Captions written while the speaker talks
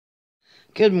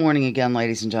Good morning again,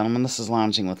 ladies and gentlemen. This is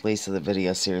Lounging with Lisa, the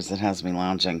video series that has me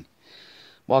lounging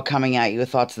while coming at you with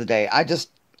thoughts of the day. I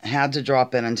just had to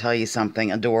drop in and tell you something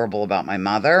adorable about my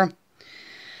mother.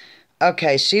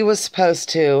 Okay, she was supposed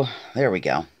to... There we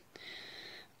go.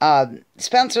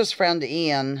 Spencer's friend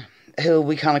Ian, who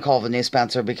we kind of call the new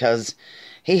Spencer because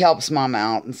he helps Mom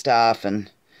out and stuff,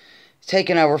 and he's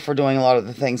taken over for doing a lot of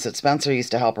the things that Spencer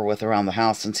used to help her with around the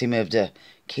house since he moved to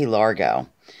Key Largo.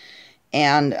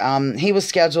 And he was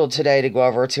scheduled today to go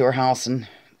over to her house and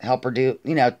help her do,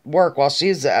 work while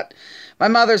she's at... My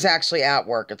mother's actually at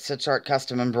work at Stitch Art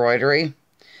Custom Embroidery.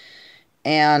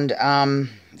 And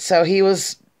so he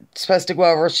was supposed to go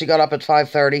over. She got up at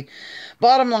 5:30.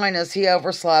 Bottom line is he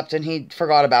overslept and he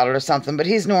forgot about it or something. But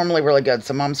he's normally really good,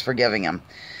 so Mom's forgiving him.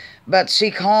 But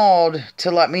she called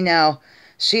to let me know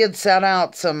she had set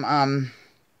out some...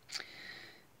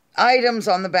 items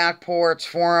on the back porch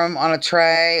for him on a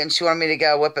tray, and she wanted me to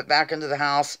go whip it back into the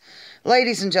house.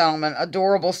 Ladies and gentlemen,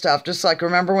 adorable stuff. Just like,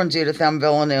 remember when Judith M.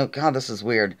 Villeneuve, God, this is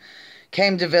weird,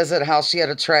 came to visit, how she had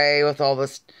a tray with all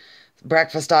this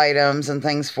breakfast items and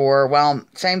things for her? Well,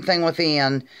 same thing with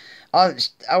Ian. I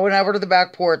went over to the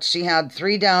back porch. She had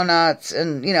 3 donuts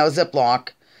and, Ziploc.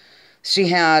 She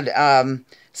had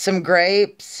some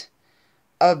grapes,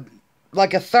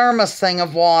 like a thermos thing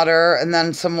of water, and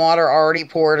then some water already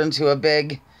poured into a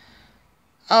big,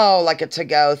 like a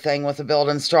to-go thing with a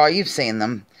built-in straw. You've seen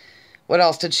them. What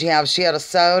else did she have? She had a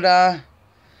soda,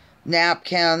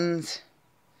 napkins,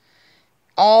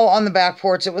 all on the back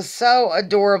porch. It was so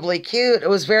adorably cute. It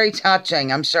was very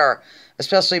touching, I'm sure,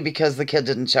 especially because the kid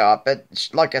didn't show up. But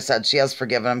like I said, she has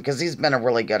forgiven him because he's been a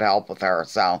really good help with her,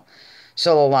 so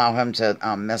she'll allow him to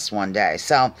miss one day.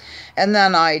 So, and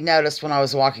then I noticed when I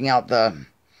was walking out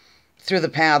through the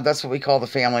pad, that's what we call the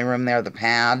family room there, the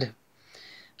pad.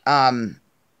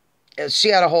 She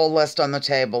had a whole list on the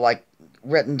table, like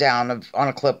written down on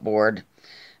a clipboard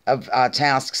of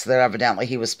tasks that evidently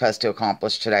he was supposed to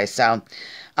accomplish today. So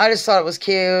I just thought it was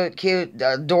cute,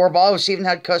 adorable. Oh, she even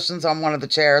had cushions on one of the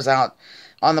chairs out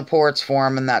on the porch for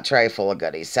him and that tray full of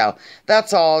goodies. So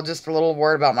that's all. Just a little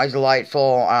word about my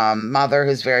delightful mother,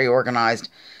 who's very organized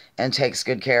and takes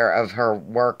good care of her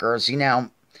workers.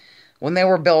 When they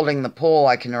were building the pool,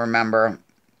 I can remember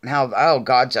how, oh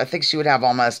God, I think she would have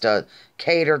almost a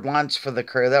catered lunch for the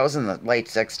crew. That was in the late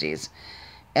 60s.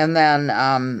 And then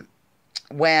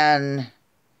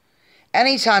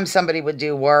anytime somebody would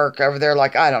do work over there,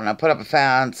 like, I don't know, put up a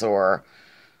fence or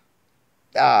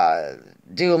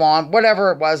do lawn,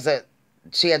 whatever it was that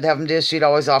she had to have them do, she'd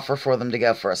always offer for them to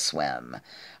go for a swim.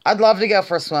 I'd love to go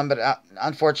for a swim, but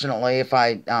unfortunately, if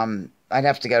I'd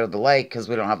have to go to the lake because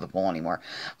we don't have the pool anymore.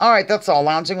 All right, that's all.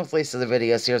 Lounging with Lisa, the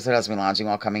video series that has me lounging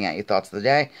while coming at you thoughts of the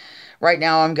day. Right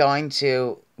now, I'm going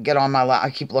to get on my I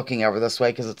keep looking over this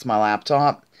way because it's my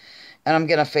laptop, and I'm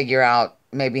going to figure out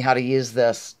maybe how to use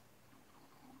this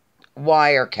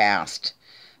Wirecast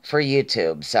for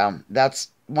YouTube. So that's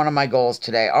one of my goals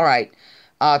today. All right.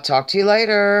 Talk to you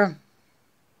later.